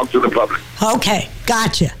 To talk to the public. Okay,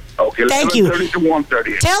 gotcha. Okay, thank you. 11:30 to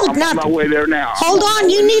 1:30. I'm on my way there now. Hold on,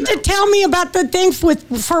 you need to tell me about the thing for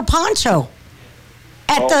Poncho.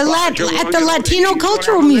 At the Latino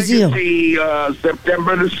Cultural Museum.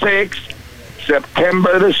 September the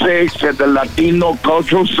 6th at the Latino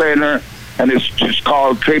Cultural Center, and it's just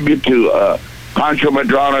called Tribute to Pancho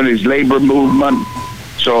Madrano and his labor movement.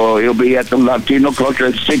 So he'll be at the Latino Culture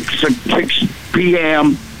at 6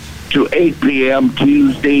 p.m. to 8 p.m.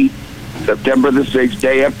 Tuesday, September the 6th,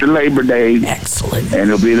 day after Labor Day. Excellent.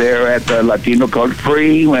 And he'll be there at the Latino Culture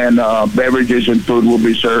free, and beverages and food will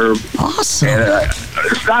be served. Awesome. And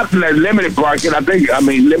it's not limited parking. I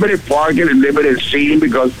mean, limited parking and limited seating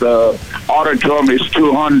because the auditorium is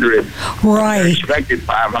 200. Right. They're expected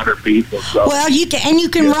 500 people. So, well, you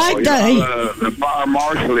can ride the fire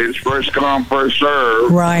marshal is first come, first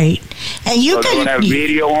serve. Right. And you can can have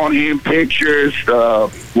video on him, pictures,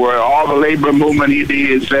 where all the labor movement he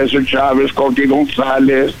did, Cesar Chavez, Cote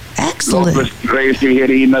Gonzalez, excellent. Lopez Tracy,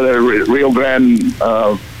 Hirina, the Rio Grande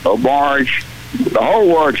Barge. The whole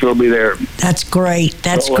works will be there. That's great.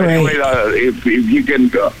 That's great. Anyway, if you can,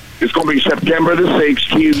 it's going to be September the 6th,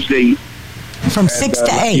 Tuesday. From 6 to 8.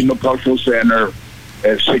 Latino Cultural Center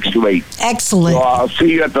at 6 to 8. Excellent. So I'll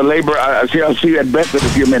see you at the labor. I'll see you at Beth in a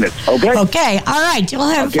few minutes. Okay? Okay. All right. You'll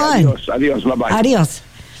have fun. Adios. Bye-bye. Adios.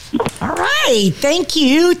 All right. Thank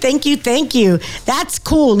you. That's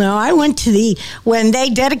cool. Now, I went to when they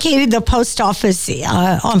dedicated the post office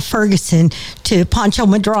on Ferguson to Pancho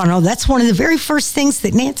Medrano, that's one of the very first things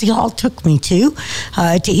that Nancy Hall took me to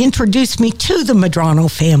introduce me to the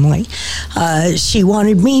Medrano family. She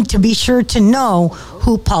wanted me to be sure to know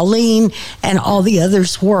who Pauline and all the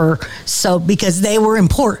others were, because they were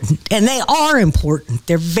important, and they are important.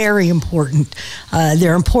 They're very important.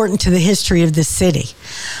 They're important to the history of the city.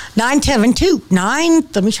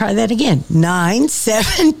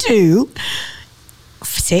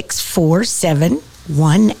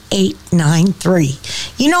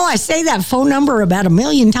 972-647-1893. You know, I say that phone number about 1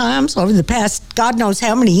 million times over the past God knows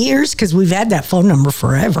how many years, because we've had that phone number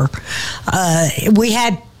forever. We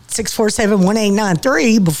had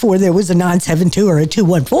 647-1893 before there was a 972 or a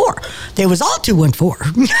 214. There was all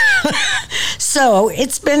 214. So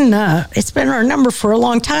it's been our number for a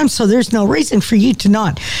long time, so there's no reason for you to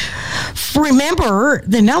not remember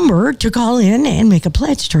the number to call in and make a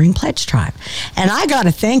pledge during Pledge Drive. And I got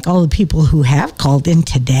to thank all the people who have called in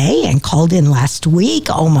today and called in last week.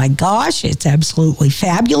 Oh my gosh, it's absolutely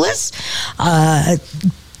fabulous.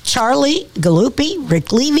 Charlie, Gallupi,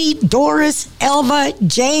 Rick Levy, Doris, Elva,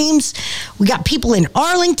 James. We got people in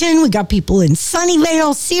Arlington. We got people in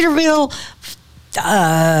Sunnyvale, Cedarville,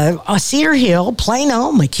 Cedar Hill,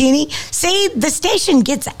 Plano, McKinney. See, the station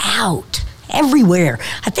gets out everywhere.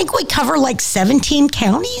 I think we cover like 17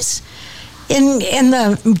 counties in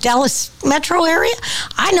the Dallas metro area.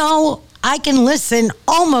 I know I can listen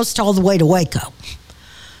almost all the way to Waco.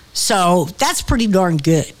 So that's pretty darn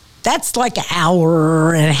good. That's like an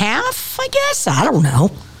hour and a half, I guess. I don't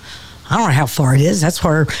know how far it is. That's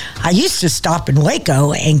where I used to stop in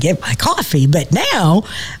Waco and get my coffee, but now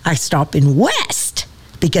I stop in West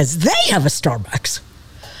because they have a Starbucks.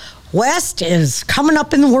 West is coming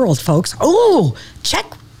up in the world, folks. Oh,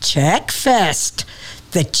 Czech Fest.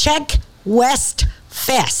 The Czech West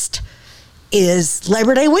Fest is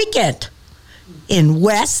Labor Day weekend in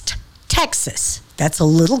West Texas. That's a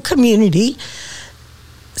little community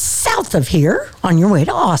south of here, on your way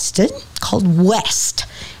to Austin, called West,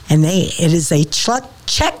 and it is a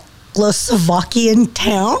Czechoslovakian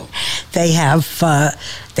town. They have a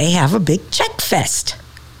big Czech Fest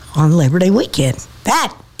on Labor Day weekend.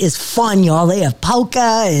 That is fun, y'all. They have polka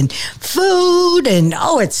and food, and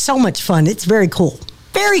it's so much fun. It's very cool.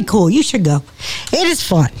 Very cool. You should go. It is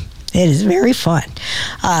fun. It is very fun.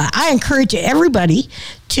 I encourage everybody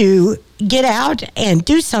to get out and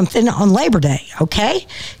do something on Labor Day, okay?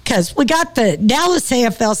 Because we got the Dallas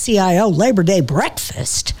AFL-CIO Labor Day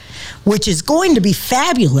breakfast, which is going to be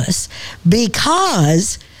fabulous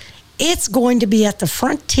because it's going to be at the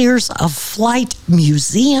Frontiers of Flight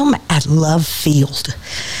Museum at Love Field.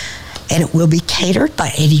 And it will be catered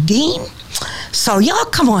by Eddie Dean. So y'all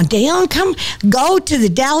come on down. Come go to the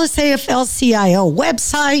Dallas AFL-CIO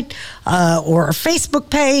website or our Facebook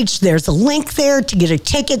page. There's a link there to get a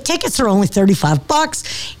ticket. Tickets are only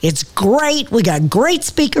 $35. It's great. We got great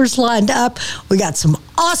speakers lined up. We got some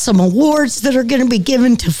awesome awards that are going to be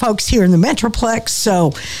given to folks here in the Metroplex.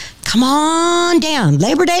 So come on down.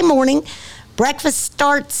 Labor Day morning. Breakfast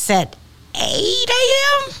starts at 8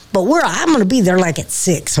 a.m. But I'm going to be there like at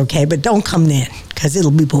 6, okay? But don't come then because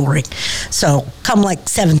it'll be boring. So come like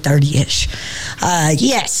 7:30-ish.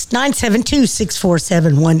 Yes,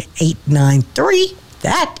 972-647-1893.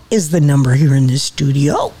 That is the number here in the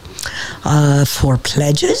studio for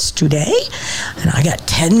pledges today. And I got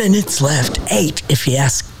 10 minutes left. 8 if you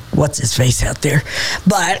ask what's his face out there.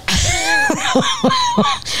 But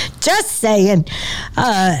just saying,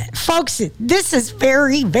 folks, this is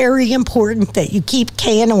very, very important that you keep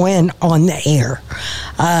KNON on the air.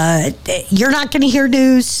 You're not going to hear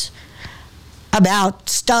news about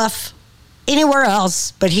stuff anywhere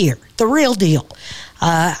else but here. The real deal.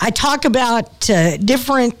 I talk about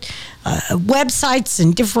different websites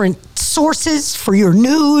and different sources for your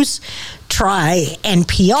news Try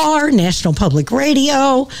NPR, National Public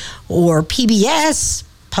Radio, or PBS,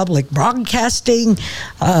 Public Broadcasting.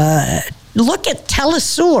 Look at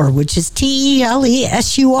Telesur, which is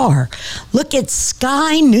Telesur. Look at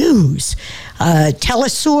Sky News.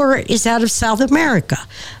 Telesur is out of South America.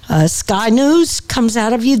 Sky News comes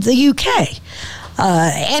out of the UK.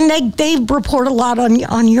 And they report a lot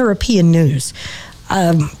on European news.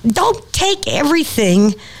 Don't take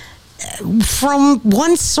everything from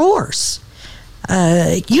one source.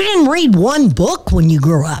 You didn't read one book when you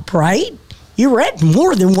grew up, right? You read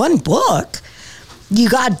more than one book. You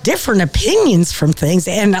got different opinions from things.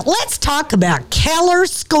 And let's talk about Keller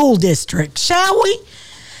School District, shall we?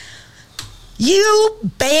 You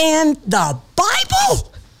banned the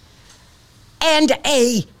Bible and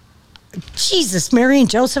Jesus, Mary and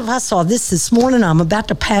Joseph, I saw this morning. I'm about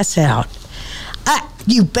to pass out.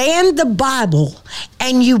 You banned the Bible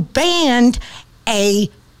and you banned a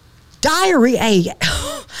diary,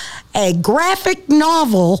 a graphic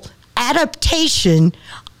novel adaptation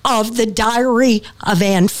of the Diary of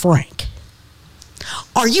Anne Frank.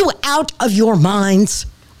 Are you out of your minds?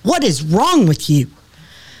 What is wrong with you?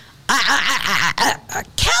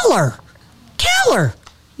 Keller,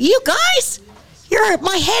 you guys,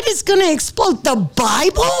 my head is going to explode. The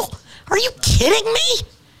Bible? Are you kidding me?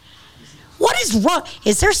 What is wrong?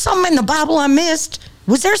 Is there something in the Bible I missed?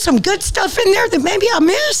 Was there some good stuff in there that maybe I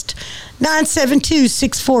missed?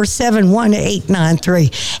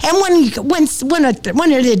 972-647-1893. And when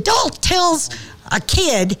an adult tells a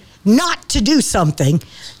kid not to do something,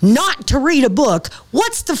 not to read a book,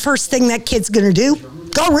 what's the first thing that kid's going to do?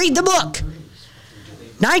 Go read the book.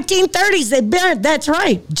 1930s, they banned, that's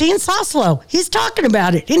right, Gene Soslow, he's talking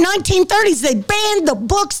about it. In 1930s, they banned the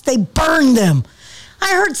books, they burned them.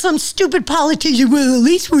 I heard some stupid politician, well, at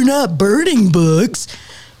least we're not burning books.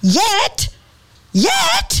 Yet.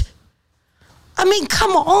 I mean,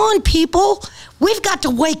 come on, people. We've got to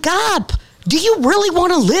wake up. Do you really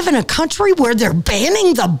want to live in a country where they're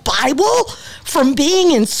banning the Bible from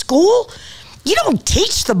being in school? You don't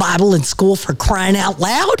teach the Bible in school, for crying out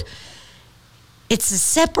loud. It's a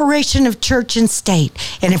separation of church and state.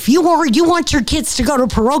 And if you want your kids to go to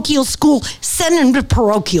parochial school, send them to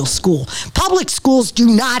parochial school. Public schools do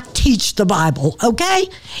not teach the Bible, okay?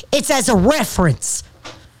 It's as a reference.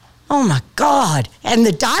 Oh, my God. And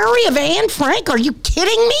the Diary of Anne Frank? Are you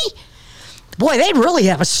kidding me? Boy, they'd really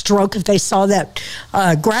have a stroke if they saw that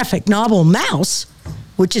graphic novel, Mouse,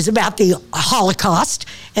 which is about the Holocaust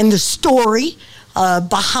and the story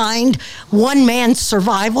behind one man's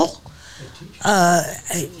survival.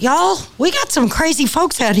 Y'all, we got some crazy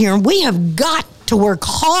folks out here, and we have got to work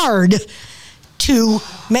hard to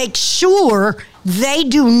make sure they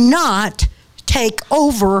do not take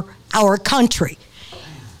over our country.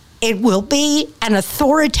 It will be an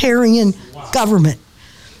authoritarian government.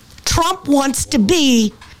 Trump wants to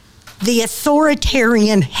be the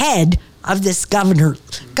authoritarian head of this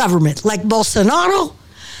government, like Bolsonaro,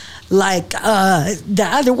 like the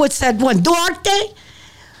other, what's that one, Duarte?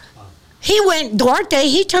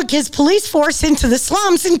 He took his police force into the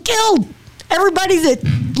slums and killed everybody that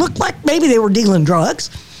looked like maybe they were dealing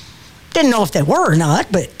drugs. Didn't know if they were or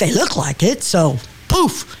not, but they looked like it, so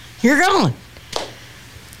poof, you're gone.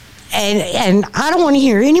 And I don't want to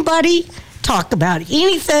hear anybody talk about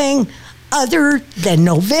anything other than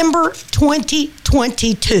November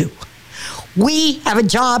 2022. We have a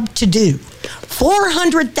job to do.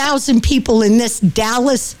 400,000 people in this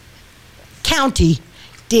Dallas County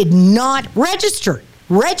did not registered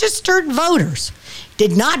voters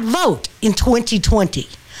did not vote in 2020.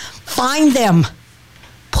 Find them.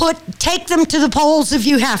 Take them to the polls if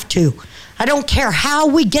you have to. I don't care how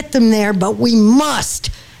we get them there, but we must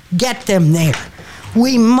get them there.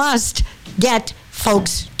 We must get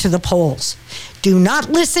folks to the polls. Do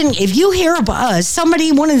not listen. If you hear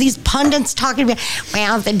one of these pundits talking about,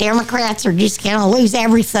 well, the Democrats are just going to lose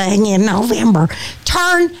everything in November,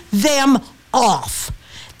 turn them off.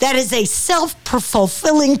 That is a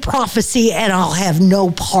self-fulfilling prophecy, and I'll have no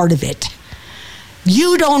part of it.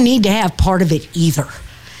 You don't need to have part of it either.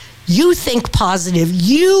 You think positive.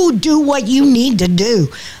 You do what you need to do.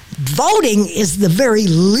 Voting is the very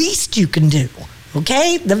least you can do,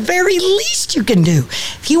 okay? The very least you can do.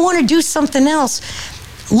 If you want to do something else,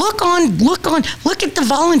 look at the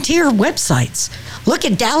volunteer websites. Look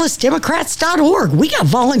at DallasDemocrats.org. We got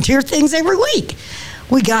volunteer things every week.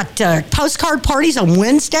 We got postcard parties on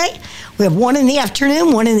Wednesday. We have one in the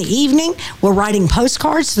afternoon, one in the evening. We're writing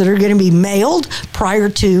postcards that are going to be mailed prior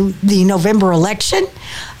to the November election,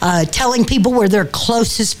 telling people where their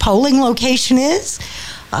closest polling location is.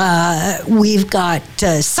 We've got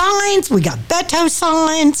signs. We got Beto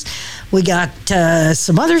signs. We got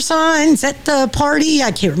some other signs at the party.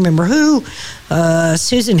 I can't remember who.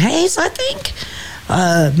 Susan Hayes, I think.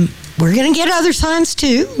 We're going to get other signs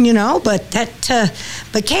too, but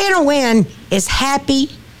KNON is happy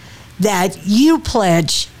that you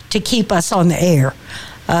pledge to keep us on the air.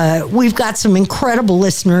 We've got some incredible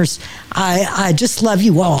listeners. I just love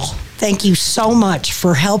you all. Thank you so much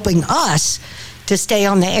for helping us to stay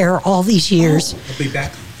on the air all these years. We'll be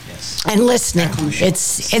back. Yes. And listening.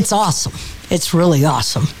 It's awesome. It's really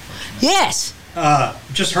awesome. Yes.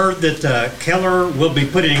 Just heard that Keller will be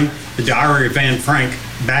putting the Diary of Anne Frank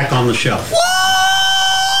back on the shelf.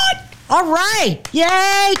 What? All right.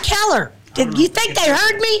 Yay, Keller. Did you think they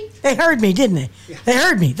heard me? They heard me, didn't they? Yeah. They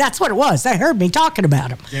heard me. That's what it was. They heard me talking about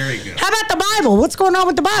him. There you go. How about the Bible? What's going on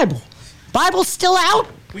with the Bible? Bible's still out?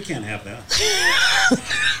 We can't have that.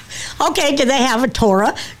 Okay, do they have a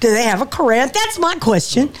Torah? Do they have a Quran? That's my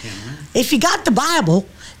question. If you got the Bible,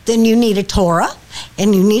 then you need a Torah,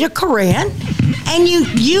 and you need a Quran, and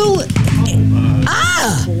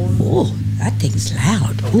that thing's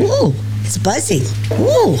loud. Ooh, it's buzzing.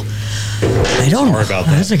 Ooh. I don't know. Sorry about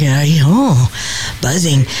that. That's okay. Oh,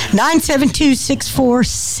 buzzing.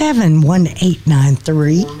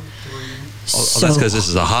 972-647-1893. That's because this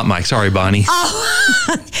is a hot mic. Sorry, Bonnie.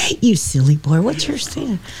 Oh, you silly boy. What's your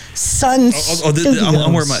stand? I'm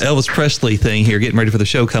wearing my Elvis Presley thing here, getting ready for the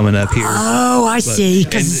show coming up here. Oh, I see.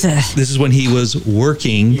 This is when he was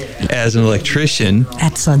working as an electrician.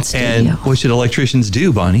 At Sun Studio. And what should electricians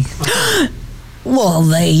do, Bonnie? Well,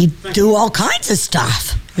 they do all kinds of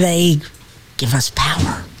stuff. They give us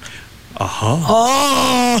power.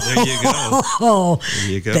 Oh, there you go.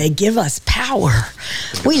 There you go. They give us power.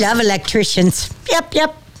 We love electricians. Yep.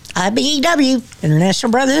 IBEW,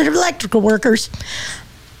 International Brotherhood of Electrical Workers.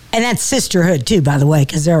 And that's sisterhood, too, by the way,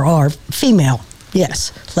 because there are female,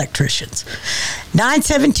 electricians.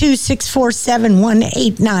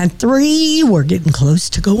 972-647-1893. We're getting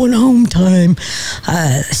close to going home time.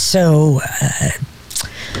 So,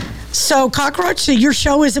 Cockroach, your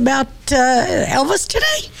show is about Elvis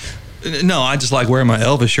today? No, I just like wearing my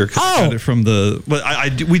Elvis shirt because I got it from the. But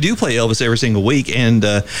we do play Elvis every single week, and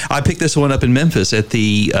I picked this one up in Memphis at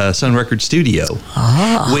the Sun Record Studio,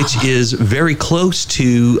 which is very close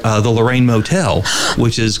to the Lorraine Motel,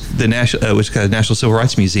 which is the National Civil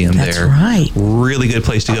Rights Museum. That's there. Right. Really good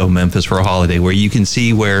place to go, Memphis, for a holiday, where you can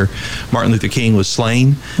see where Martin Luther King was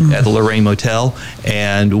slain at the Lorraine Motel,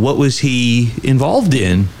 and what was he involved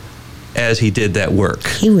in as he did that work.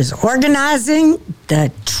 He was organizing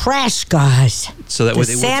the trash guys, so that way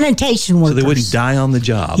they sanitation workers, so they wouldn't die on the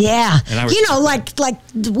job. Yeah, like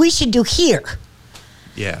we should do here.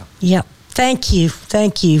 Yeah. Yep. Thank you.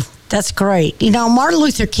 That's great. Martin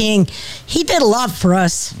Luther King, he did a lot for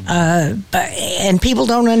us, and people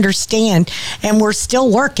don't understand, and we're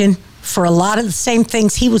still working for a lot of the same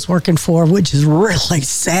things he was working for, which is really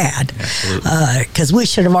sad. Absolutely. Because we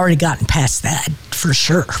should have already gotten past that for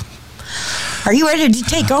sure. Are you ready to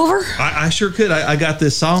take over? I sure could. I got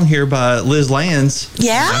this song here by Liz Lanz.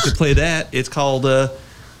 Yeah? I could play that. It's called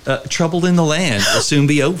Trouble in the Land Will Soon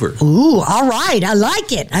Be Over. Ooh, all right. I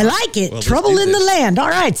like it. Well, Trouble in the Land. All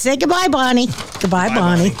right. Say goodbye, Bonnie. Goodbye,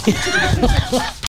 Bonnie.